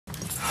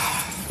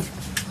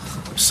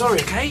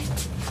sorry, okay?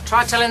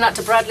 Try telling that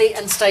to Bradley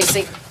and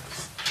Stacey.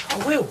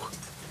 I will.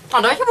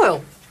 I know you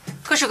will.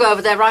 Because you'll go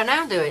over there right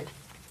now and do it.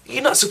 You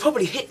nuts will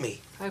probably hit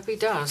me. Hope he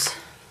does.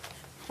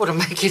 Would've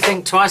make you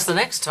think twice the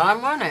next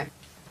time, won't it?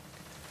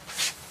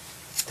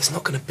 There's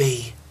not going to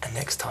be a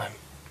next time.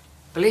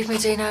 Believe me,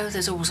 Dino,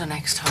 there's always a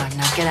next time.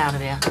 Now get out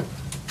of here.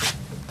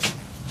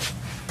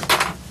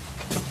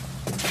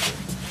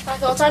 I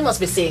thought I must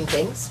be seeing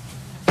things.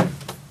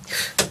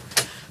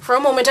 For a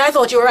moment, I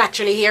thought you were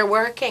actually here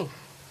working.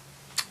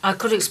 I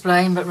could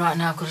explain, but right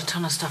now I've got a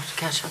ton of stuff to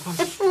catch up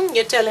on.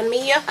 You're telling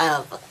me you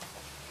have.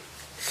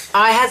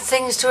 I had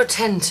things to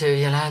attend to,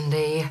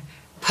 Yolande.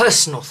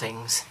 Personal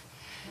things.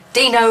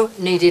 Dino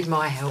needed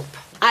my help.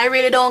 I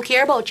really don't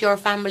care about your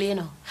family, you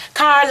know.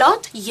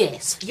 Carlot,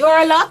 yes.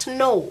 Your lot,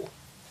 no.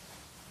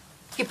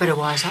 You better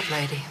wise up,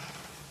 lady.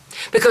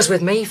 Because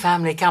with me,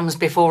 family comes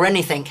before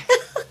anything.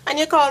 And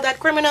you call that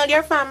criminal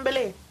your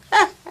family?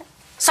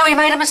 So he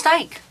made a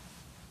mistake.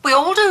 We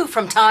all do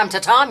from time to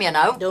time, you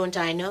know. Don't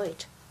I know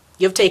it?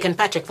 You've taken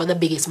Patrick for the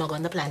biggest mug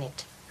on the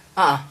planet.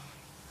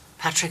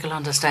 Patrick will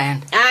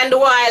understand. And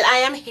while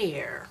I am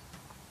here,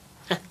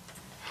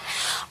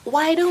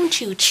 why don't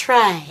you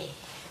try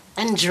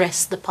and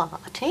dress the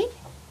part, eh?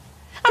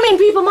 I mean,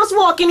 people must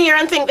walk in here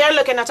and think they're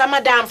looking at a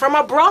madame from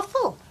a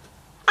brothel.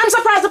 I'm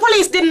surprised the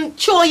police didn't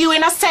show you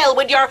in a cell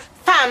with your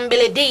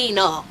family,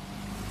 Dino.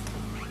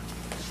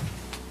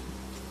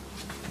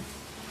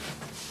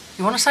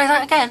 You want to say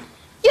that again?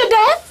 You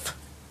deaf?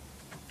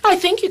 I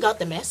think you got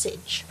the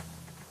message.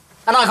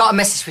 And I got a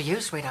message for you,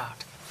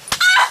 sweetheart.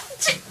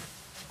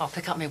 I'll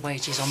pick up my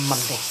wages on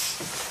Monday.